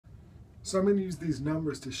So I'm going to use these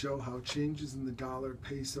numbers to show how changes in the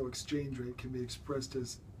dollar-peso exchange rate can be expressed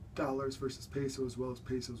as dollars versus peso as well as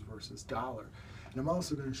pesos versus dollar. And I'm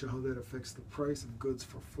also going to show how that affects the price of goods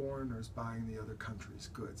for foreigners buying the other country's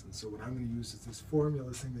goods. And so what I'm going to use is this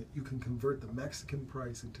formula saying that you can convert the Mexican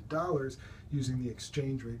price into dollars using the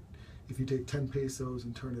exchange rate. If you take 10 pesos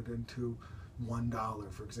and turn it into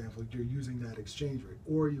 $1, for example, you're using that exchange rate.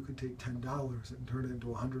 Or you could take $10 and turn it into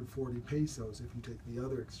 140 pesos if you take the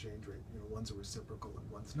other exchange rate. You know, one's a reciprocal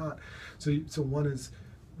and one's not. So one is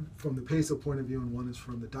from the peso point of view and one is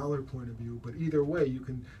from the dollar point of view, but either way you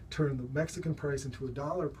can turn the Mexican price into a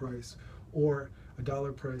dollar price or a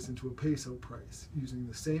dollar price into a peso price using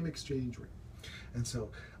the same exchange rate. And so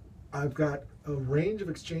I've got a range of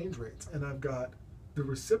exchange rates, and I've got the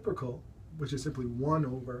reciprocal, which is simply 1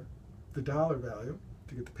 over the dollar value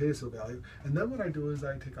to get the peso value. And then what I do is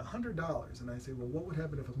I take $100 and I say, well, what would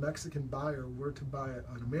happen if a Mexican buyer were to buy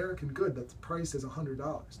an American good that's priced as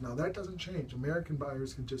 $100? Now that doesn't change. American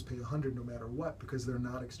buyers can just pay $100 no matter what because they're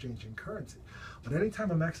not exchanging currency. But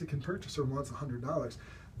anytime a Mexican purchaser wants $100,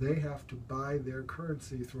 they have to buy their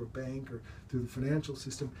currency through a bank or through the financial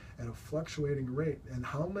system at a fluctuating rate. And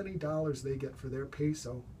how many dollars they get for their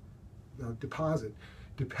peso deposit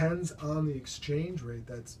depends on the exchange rate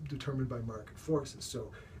that's determined by market forces.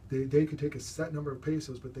 So they could take a set number of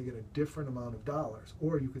pesos, but they get a different amount of dollars.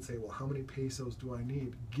 Or you could say, well, how many pesos do I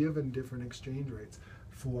need given different exchange rates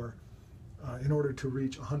for in order to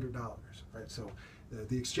reach $100, right? So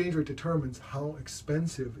the exchange rate determines how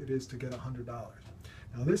expensive it is to get $100.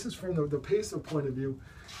 Now this is from the peso point of view.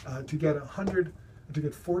 To get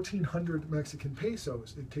 1,400 Mexican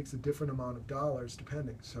pesos, it takes a different amount of dollars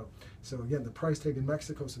depending. So again, the price tag in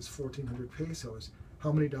Mexico says 1,400 pesos.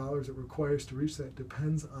 How many dollars it requires to reach that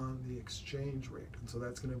depends on the exchange rate. And so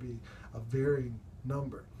that's going to be a varying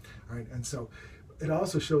number. All right, and so it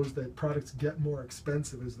also shows that products get more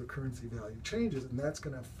expensive as the currency value changes, and that's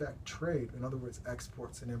going to affect trade. In other words,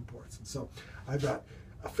 exports and imports. And so I've got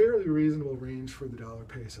a fairly reasonable range for the dollar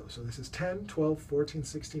peso. So this is 10, 12, 14,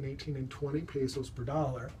 16, 18, and 20 pesos per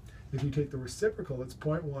dollar. If you take the reciprocal, it's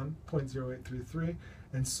 0.1, 0.0833,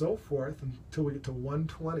 and so forth until we get to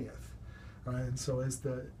 1/20th. All right, and so as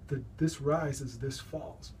this rises, this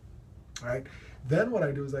falls. All right, then what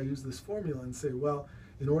I do is I use this formula and say, well,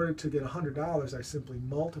 in order to get $100, I simply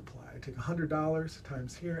multiply. I take $100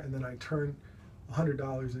 times here, and then I turn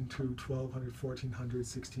 $100 into 1,200, 1,400,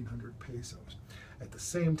 1,600 pesos. At the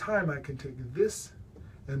same time, I can take this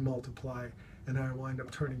and multiply, and I wind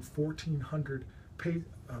up turning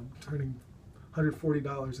turning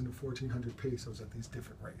 $140 into 1,400 pesos at these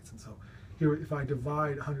different rates. And so here, if I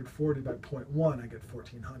divide 140 by 0.1, I get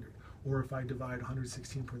 1,400. Or if I divide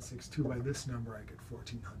 116.62 by this number, I get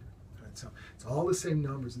 1,400. Right? So it's all the same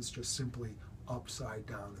numbers, it's just simply upside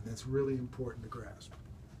down, and that's really important to grasp.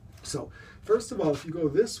 So first of all, if you go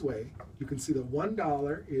this way, you can see that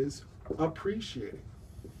 $1 is appreciating.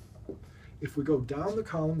 If we go down the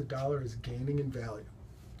column, the dollar is gaining in value.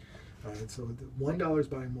 All right, so the $1 is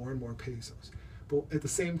buying more and more pesos. But at the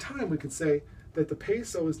same time, we could say that the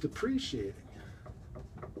peso is depreciating.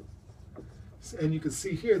 And you can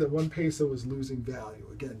see here that 1 peso is losing value.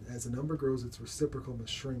 Again, as the number grows, its reciprocal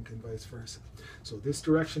must shrink and vice versa. So this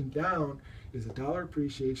direction down is a dollar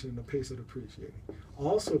appreciation and a peso depreciating.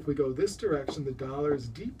 Also, if we go this direction, the dollar is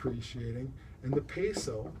depreciating and the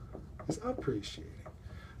peso is appreciating.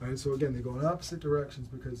 All right, so again, they go in opposite directions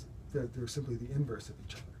because they're simply the inverse of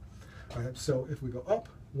each other. All right, so if we go up,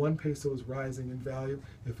 1 peso is rising in value.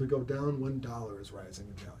 If we go down, $1 is rising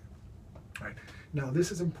in value. All right. Now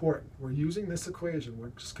this is important. We're using this equation. We're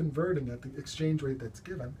just converting at the exchange rate that's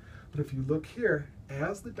given. But if you look here,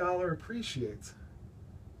 as the dollar appreciates,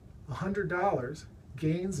 $100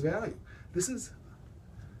 gains value. This is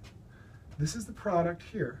the product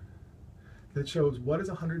here that shows what is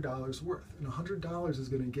 $100 worth. And $100 is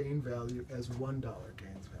going to gain value as $1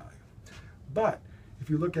 gains value. But if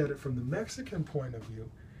you look at it from the Mexican point of view,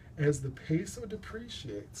 as the peso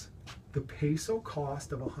depreciates, the peso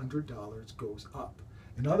cost of $100 goes up.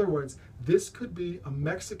 In other words, this could be a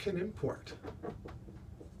Mexican import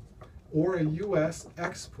or a U.S.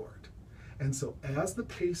 export. And so as the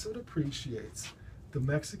peso depreciates, the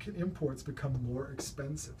Mexican imports become more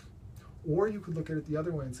expensive. Or you could look at it the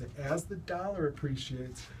other way and say, as the dollar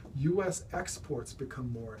appreciates, U.S. exports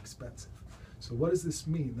become more expensive. So what does this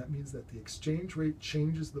mean? That means that the exchange rate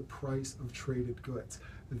changes the price of traded goods.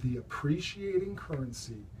 The appreciating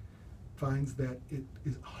currency finds that it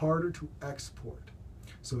is harder to export.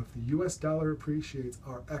 So if the US dollar appreciates,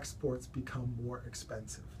 our exports become more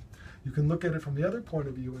expensive. You can look at it from the other point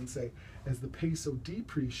of view and say, as the peso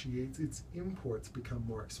depreciates, its imports become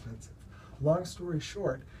more expensive. Long story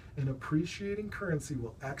short, an appreciating currency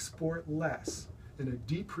will export less, and a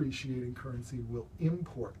depreciating currency will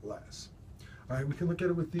import less. All right, we can look at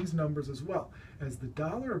it with these numbers as well. As the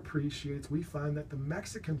dollar appreciates, we find that the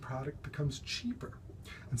Mexican product becomes cheaper.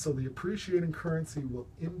 And so the appreciating currency will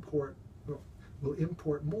import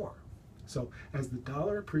more. So as the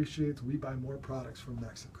dollar appreciates, we buy more products from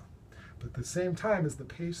Mexico. But at the same time, as the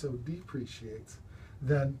peso depreciates,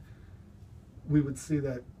 then we would see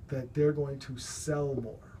that they're going to sell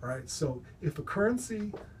more, right? So if a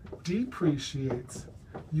currency depreciates,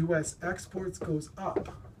 U.S. exports goes up,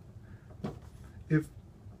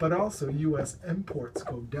 but also U.S. imports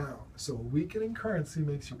go down. So a weakening currency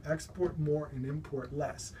makes you export more and import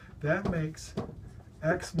less. That makes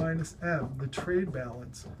X minus M, the trade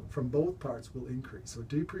balance from both parts, will increase. So a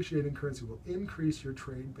depreciating currency will increase your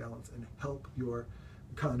trade balance and help your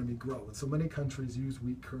economy grow. And so many countries use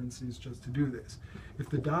weak currencies just to do this. If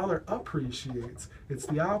the dollar appreciates, it's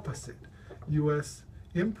the opposite. U.S.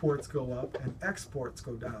 imports go up and exports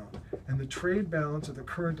go down. And the trade balance or the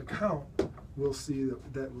current account, we'll see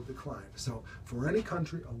that will decline. So for any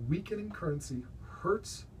country, a weakening currency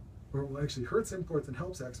hurts imports and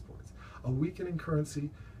helps exports. A weakening currency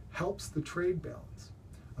helps the trade balance.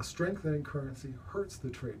 A strengthening currency hurts the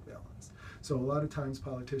trade balance. So a lot of times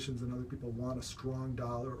politicians and other people want a strong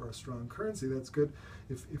dollar or a strong currency. That's good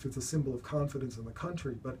if it's a symbol of confidence in the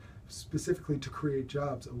country, but specifically to create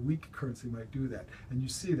jobs, a weak currency might do that. And you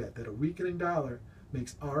see that a weakening dollar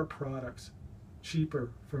makes our products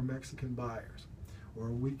cheaper for Mexican buyers, or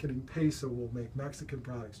a weakening peso will make Mexican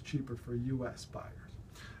products cheaper for U.S. buyers.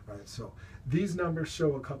 All right, so these numbers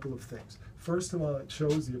show a couple of things. First of all, it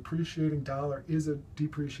shows the appreciating dollar is a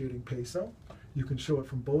depreciating peso. You can show it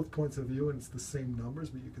from both points of view, and it's the same numbers,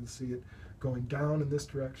 but you can see it going down in this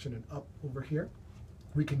direction and up over here.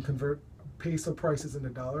 We can convert peso prices into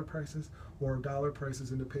dollar prices, or dollar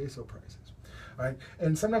prices into peso prices. All right?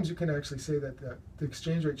 And sometimes you can actually say that the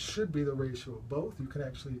exchange rate should be the ratio of both. You can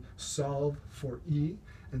actually solve for E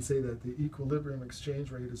and say that the equilibrium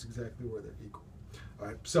exchange rate is exactly where they're equal. All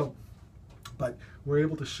right, so, but we're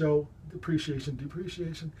able to show appreciation,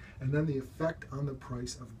 depreciation, and then the effect on the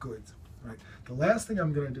price of goods. Right. The last thing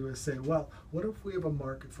I'm going to do is say, well, what if we have a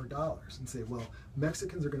market for dollars? And say, well,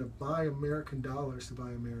 Mexicans are going to buy American dollars to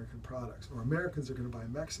buy American products, or Americans are going to buy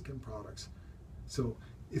Mexican products. So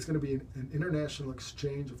it's going to be an international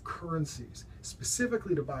exchange of currencies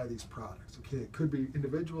specifically to buy these products. Okay, it could be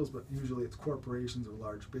individuals, but usually it's corporations or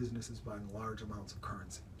large businesses buying large amounts of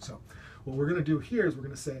currency. So what we're going to do here is we're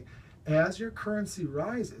going to say, as your currency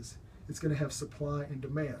rises, it's going to have supply and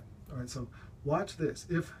demand. All right, so watch this.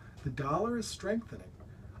 If the dollar is strengthening,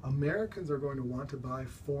 Americans are going to want to buy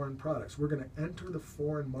foreign products. We're going to enter the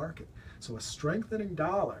foreign market. So a strengthening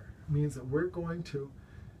dollar means that we're going to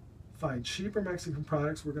find cheaper Mexican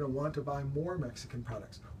products. We're going to want to buy more Mexican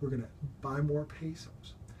products. We're going to buy more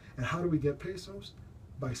pesos. And how do we get pesos?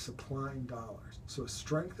 By supplying dollars. So a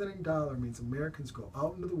strengthening dollar means Americans go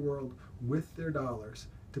out into the world with their dollars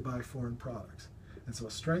to buy foreign products. And so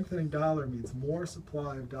a strengthening dollar means more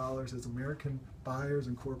supply of dollars as American buyers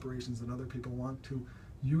and corporations and other people want to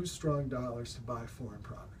use strong dollars to buy foreign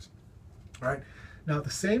products. All right. Now at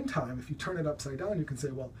the same time, if you turn it upside down, you can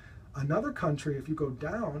say, well, another country, if you go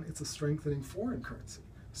down, it's a strengthening foreign currency.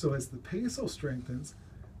 So as the peso strengthens,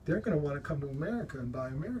 they're going to want to come to America and buy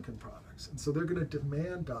American products. And so they're going to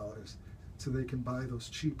demand dollars so they can buy those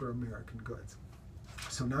cheaper American goods.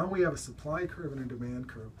 So now we have a supply curve and a demand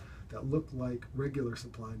curve that look like regular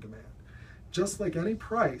supply and demand. Just like any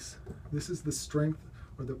price, this is the strength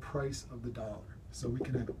or the price of the dollar. So we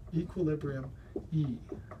can have equilibrium E.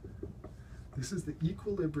 This is the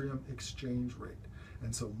equilibrium exchange rate.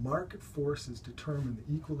 And so market forces determine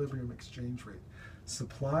the equilibrium exchange rate.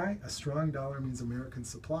 Supply, a strong dollar means Americans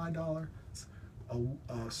supply dollars.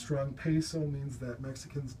 A strong peso means that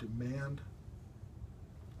Mexicans demand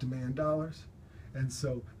dollars. And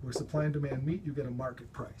so where supply and demand meet, you get a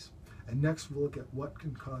market price. And next we'll look at what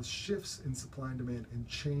can cause shifts in supply and demand and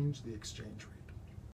change the exchange rate.